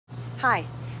Hi,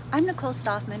 I'm Nicole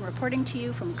Stoffman reporting to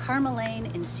you from Karma Lane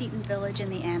in Seton Village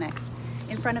in the Annex,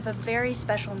 in front of a very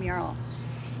special mural.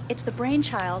 It's the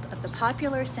brainchild of the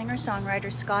popular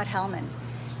singer-songwriter Scott Helman.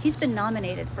 He's been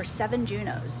nominated for 7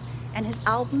 Junos, and his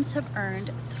albums have earned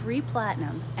 3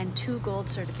 platinum and 2 gold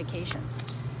certifications.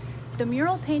 The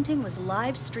mural painting was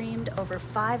live streamed over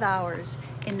 5 hours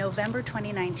in November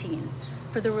 2019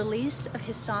 for the release of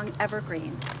his song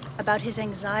Evergreen, about his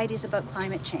anxieties about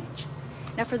climate change.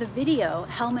 Now for the video,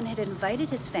 Helman had invited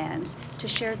his fans to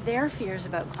share their fears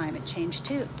about climate change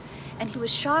too, and he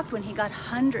was shocked when he got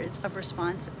hundreds of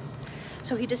responses.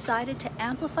 So he decided to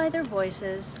amplify their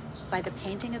voices by the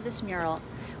painting of this mural,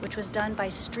 which was done by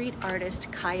street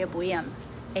artist Kaya Buyam,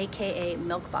 aka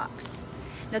Milkbox.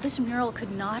 Now this mural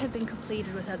could not have been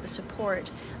completed without the support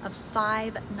of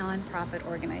 5 nonprofit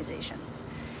organizations: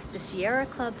 the Sierra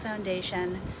Club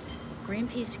Foundation,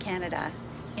 Greenpeace Canada,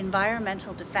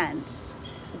 Environmental Defense,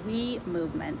 We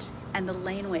Movement, and the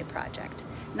Laneway Project,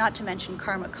 not to mention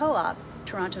Karma Co-op,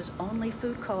 Toronto's only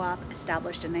food co-op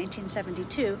established in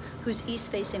 1972, whose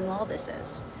east-facing wall this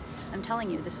is. I'm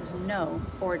telling you, this is no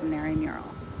ordinary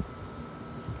mural.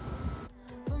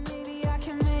 But maybe I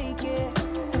can make it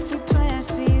if we plant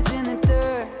seeds in the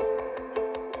dirt.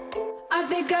 I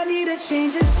think I need to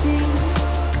change the scene.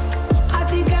 I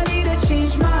think I need to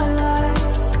change my life.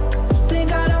 Thank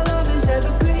God our love is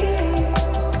evergreen.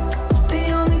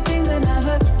 The only thing that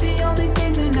never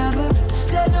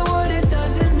says a word it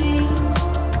doesn't mean.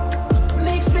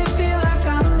 Makes me feel like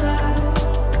I'm alive.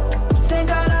 Thank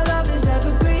God our love is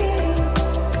evergreen.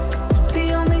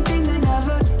 The only thing that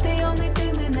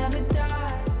never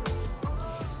dies.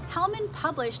 Helman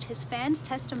published his fans'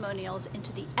 testimonials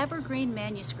into the Evergreen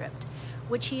manuscript,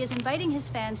 which he is inviting his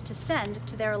fans to send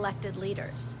to their elected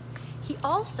leaders. He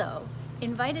also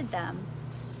invited them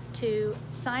to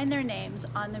sign their names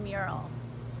on the mural.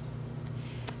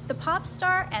 The pop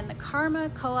star and the Karma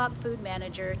Co-op food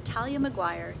manager, Talia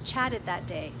McGuire, chatted that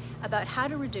day about how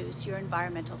to reduce your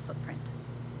environmental footprint.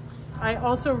 I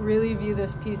also really view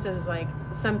this piece as like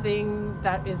something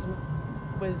that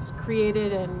was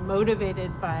created and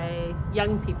motivated by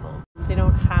young people. They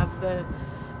don't have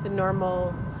the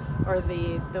normal or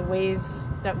the ways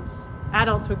that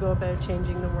adults would go about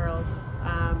changing the world.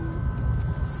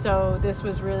 So this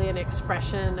was really an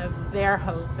expression of their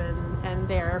hope and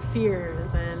their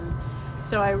fears, and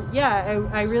so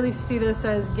I really see this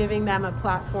as giving them a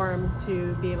platform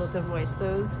to be able to voice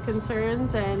those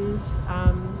concerns and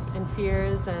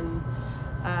fears, and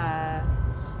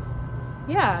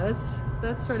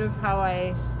that's sort of how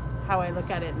I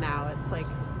look at it now. It's like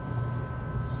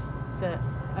a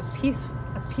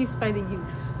piece by the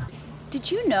youth. Did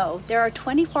you know there are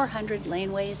 2,400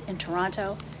 laneways in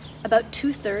Toronto, about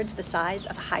 2/3 the size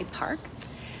of Hyde Park?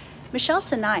 Michelle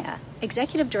Sanaya,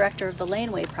 executive director of the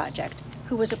Laneway Project,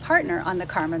 who was a partner on the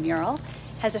Karma mural,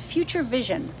 has a future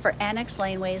vision for Annex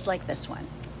laneways like this one.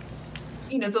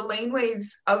 You know, the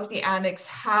laneways of the Annex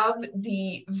have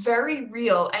the very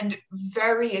real and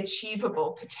very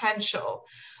achievable potential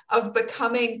of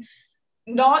becoming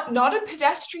not a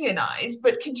pedestrianized,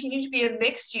 but continue to be a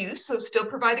mixed use, so still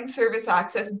providing service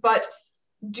access, but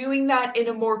doing that in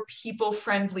a more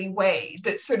people-friendly way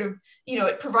that sort of, you know,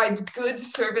 it provides good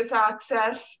service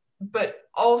access, but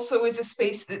also is a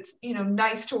space that's, you know,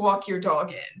 nice to walk your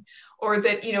dog in, or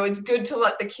that, you know, it's good to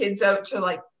let the kids out to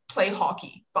like play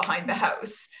hockey behind the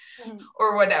house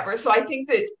or whatever. So I think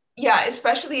that, yeah,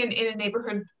 especially in a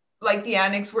neighborhood like the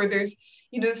Annex where there's,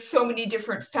 you know, so many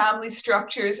different family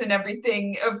structures and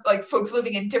everything, of like folks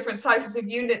living in different sizes of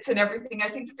units and everything, I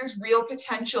think that there's real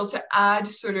potential to add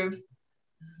sort of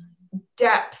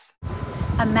depth.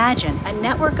 Imagine a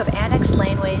network of Annex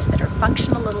laneways that are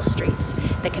functional little streets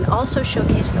that can also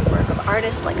showcase the work of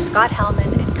artists like Scott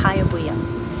Helman and Kaya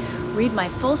Buyam. Read my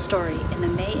full story in the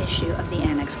May issue of the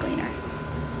Annex Gleaner.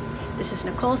 This is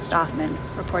Nicole Stoffman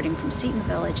reporting from Seton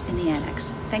Village in the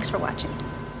Annex. Thanks for watching.